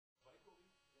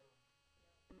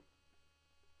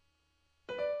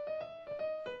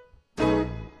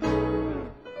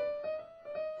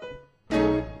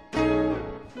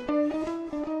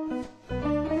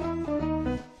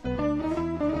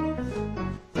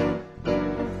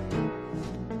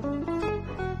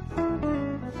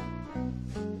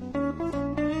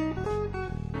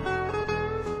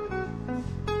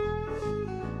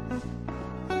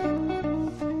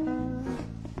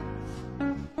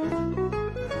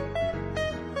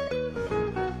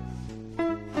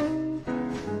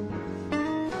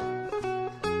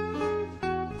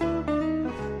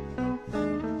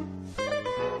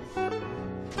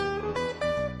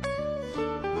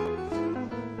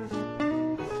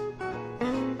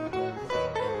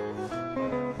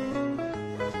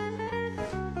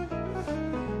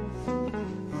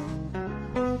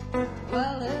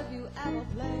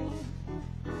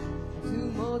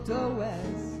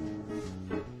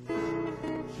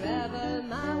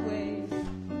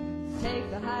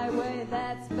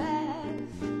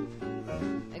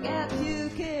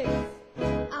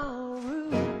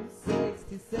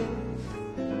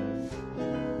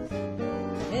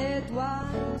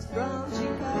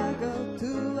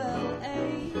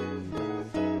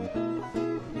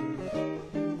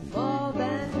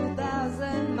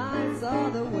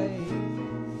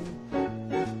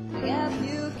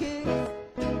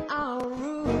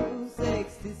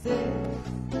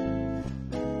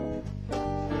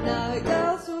Now it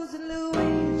goes through St.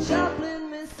 Louis, Joplin,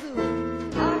 Missouri.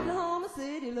 Oklahoma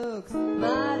City looks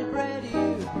mighty pretty.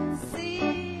 You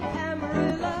see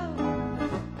Amarillo,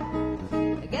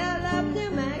 Gallup,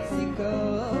 New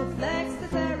Mexico,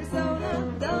 Flagstaff,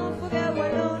 Arizona. Don't forget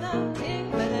Winona,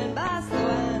 Kingman, and Basto,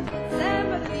 and San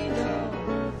Bernardino.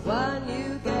 When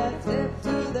you get tipped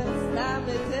to the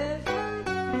Stanley tip,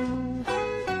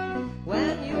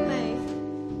 when you make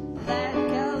that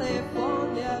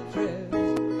California trip.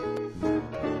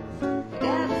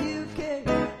 Got you kicked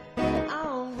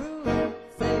on Route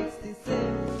 66.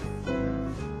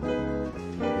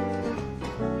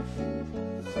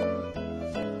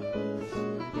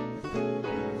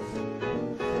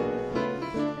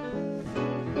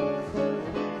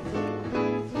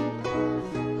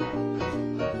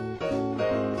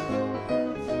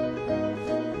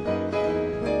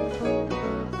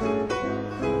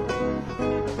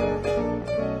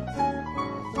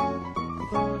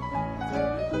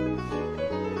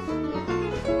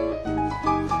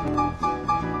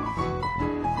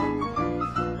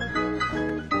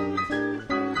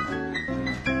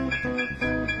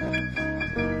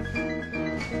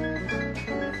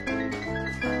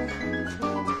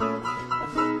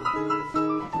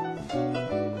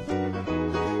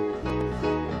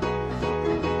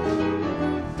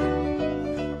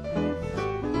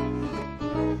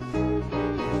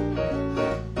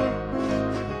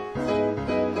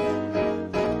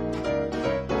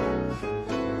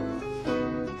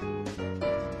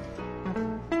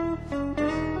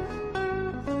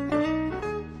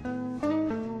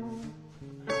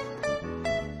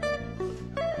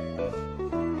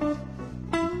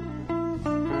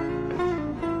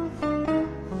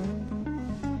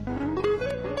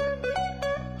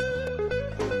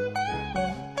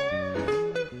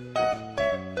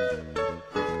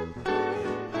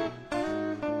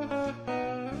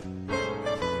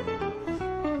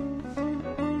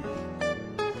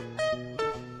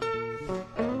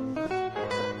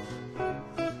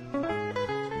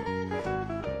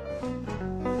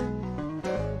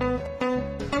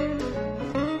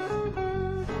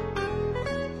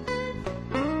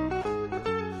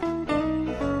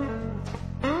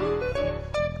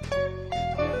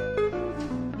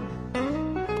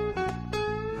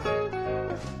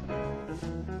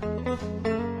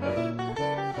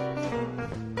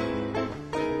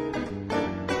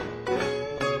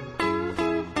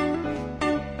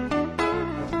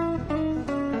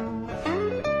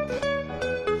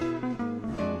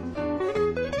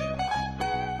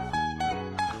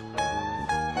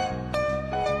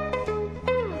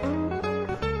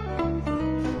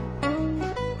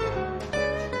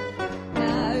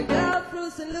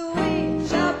 St. Louis,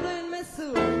 Joplin,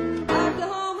 Missouri,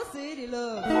 Oklahoma City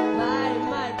looks mighty,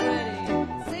 mighty pretty.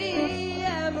 See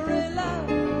Amarillo,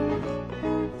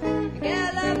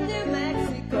 Gallup, New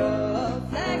Mexico,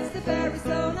 Flagstaff,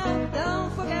 Arizona.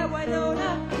 Don't forget Winona,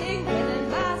 Kingman,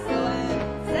 and Basto,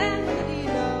 and San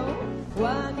Bernardino.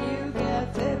 When you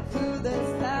get tipped to the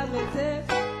Stanley tip,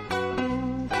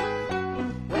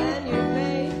 when you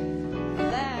make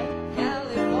that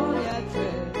California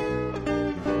trip.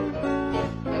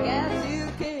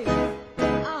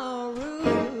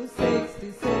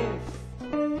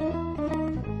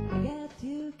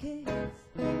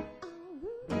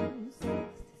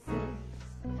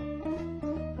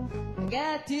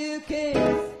 Got two kids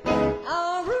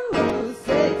on Route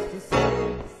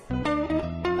 66.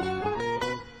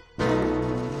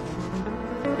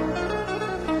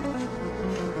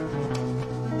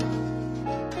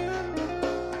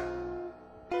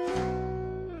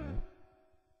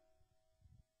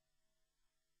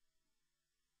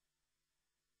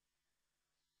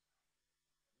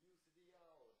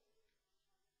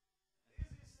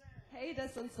 Hey,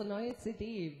 das ist unsere neue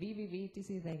CD,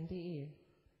 www.dcthang.de.